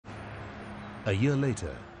A year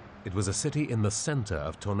later, it was a city in the center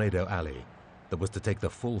of Tornado Alley that was to take the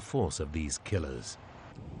full force of these killers.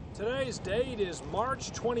 Today's date is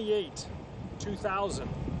March 28, 2000.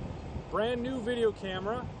 Brand new video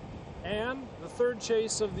camera and the third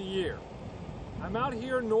chase of the year. I'm out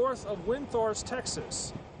here north of Windthorst,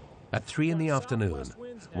 Texas. At 3 in the afternoon,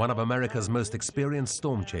 one of America's most experienced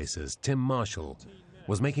storm chasers, Tim Marshall,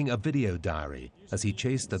 was making a video diary as he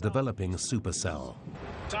chased a developing supercell.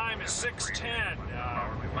 Time is 6:10.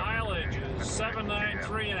 Mileage is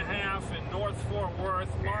 793.5 in North Fort Worth.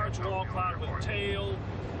 Large wall cloud with tail.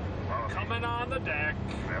 Coming on the deck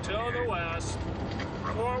to the west.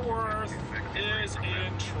 Fort Worth is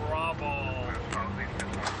in trouble.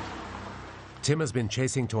 Tim has been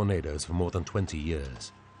chasing tornadoes for more than 20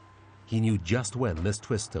 years. He knew just when this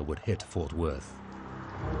twister would hit Fort Worth.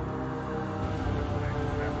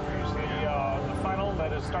 Here's the funnel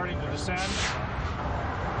that is starting to descend.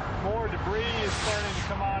 More debris is starting to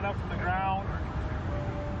come on up from the ground.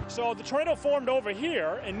 So the tornado formed over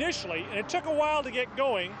here initially, and it took a while to get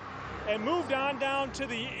going, and moved on down to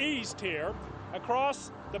the east here,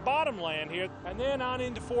 across the bottomland here, and then on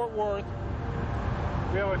into Fort Worth.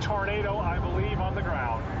 We have a tornado, I believe, on the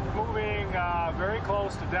ground, moving very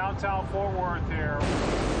close to downtown Fort Worth here.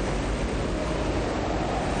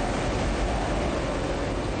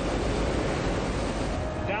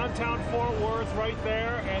 Downtown Fort Worth right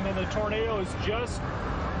there, and then the tornado is just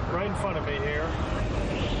right in front of me here.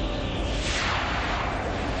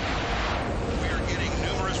 We are getting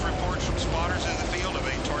numerous reports from spotters in the field of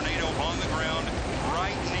a tornado on the ground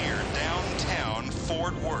right near downtown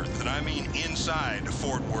Fort Worth, and I mean inside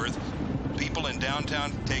Fort Worth. People in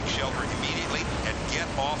downtown take shelter immediately and get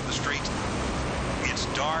off the streets. It's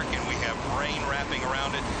dark and we have rain wrapping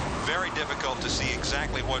around it. Very difficult to see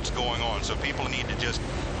exactly what's going on, so people need to just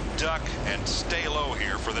duck and stay low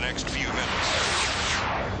here for the next few minutes.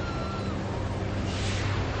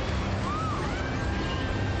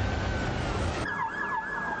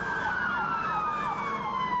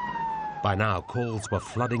 By now, calls were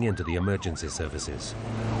flooding into the emergency services.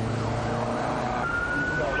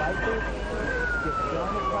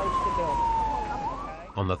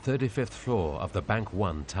 On the 35th floor of the Bank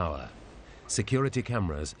One tower, security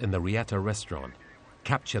cameras in the Rieta restaurant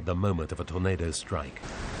captured the moment of a tornado strike.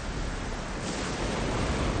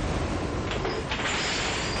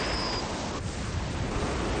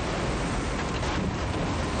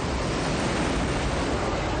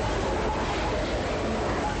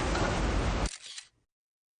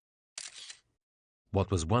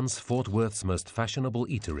 What was once Fort Worth's most fashionable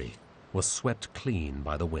eatery was swept clean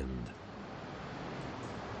by the wind.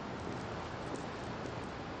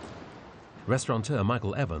 Restaurateur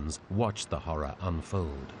Michael Evans watched the horror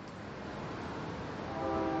unfold.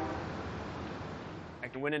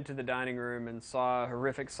 I went into the dining room and saw a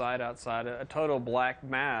horrific sight outside, a total black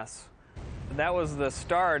mass. That was the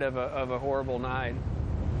start of a horrible night.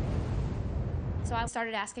 So I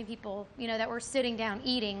started asking people, that were sitting down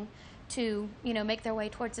eating to, make their way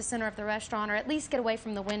towards the center of the restaurant or at least get away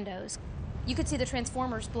from the windows. You could see the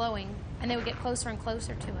transformers blowing, and they would get closer and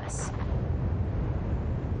closer to us.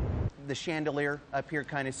 The chandelier up here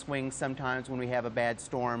kind of swings sometimes when we have a bad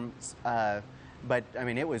storm, but I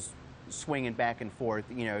mean, it was swinging back and forth,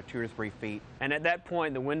 2 or 3 feet. And at that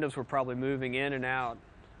point, the windows were probably moving in and out,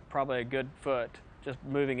 probably a good foot, just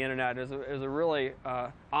moving in and out. It was a really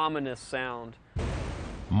ominous sound.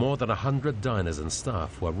 More than 100 diners and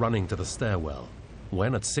staff were running to the stairwell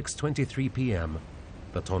when at 6:23 p.m.,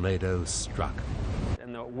 the tornado struck.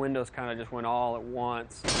 And the windows kind of just went all at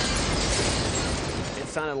once. It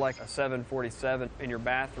sounded like a 747 in your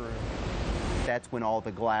bathroom. That's when all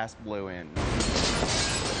the glass blew in.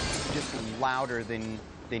 Just louder than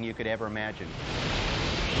you could ever imagine.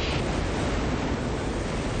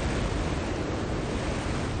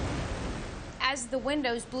 As the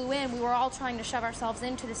windows blew in, we were all trying to shove ourselves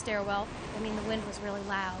into the stairwell. I mean, the wind was really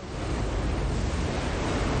loud.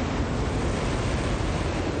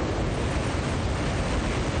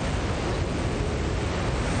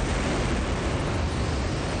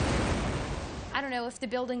 I don't know if the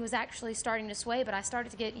building was actually starting to sway, but I started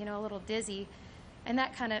to get, a little dizzy. And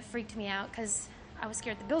that kind of freaked me out because I was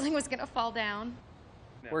scared the building was going to fall down.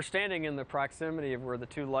 We're standing in the proximity of where the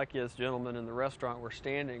 2 luckiest gentlemen in the restaurant were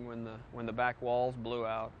standing when the back walls blew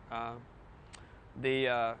out. A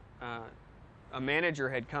manager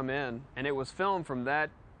had come in, and it was filmed from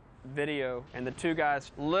that video, and the 2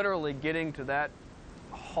 guys literally getting to that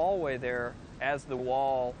hallway there as the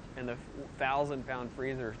wall and the 1,000-pound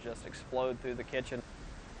freezers just explode through the kitchen.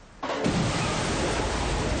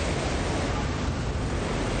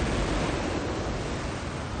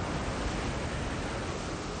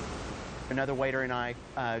 Another waiter and I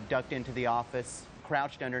ducked into the office,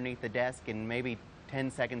 crouched underneath the desk, and maybe 10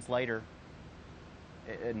 seconds later,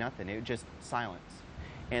 nothing. It was just silence.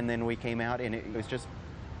 And then we came out, and it was just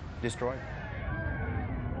destroyed.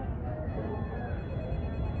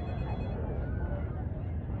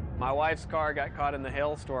 My wife's car got caught in the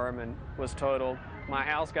hailstorm and was totaled. My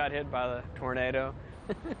house got hit by the tornado.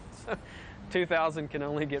 So 2000 can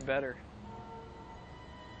only get better.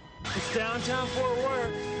 It's downtown Fort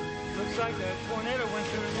Worth. Looks like a tornado went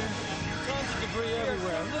through here. Tons of debris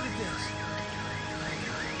everywhere. Look at this.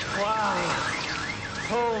 Wow.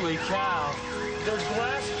 Holy cow. There's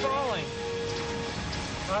glass falling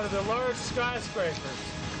out of the large skyscrapers.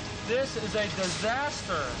 This is a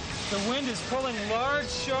disaster. The wind is pulling large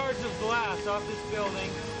shards of glass off this building.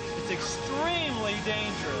 It's extremely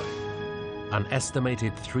dangerous. An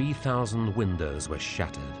estimated 3,000 windows were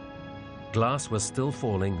shattered. Glass was still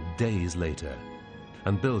falling days later,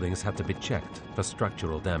 and buildings had to be checked for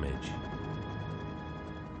structural damage.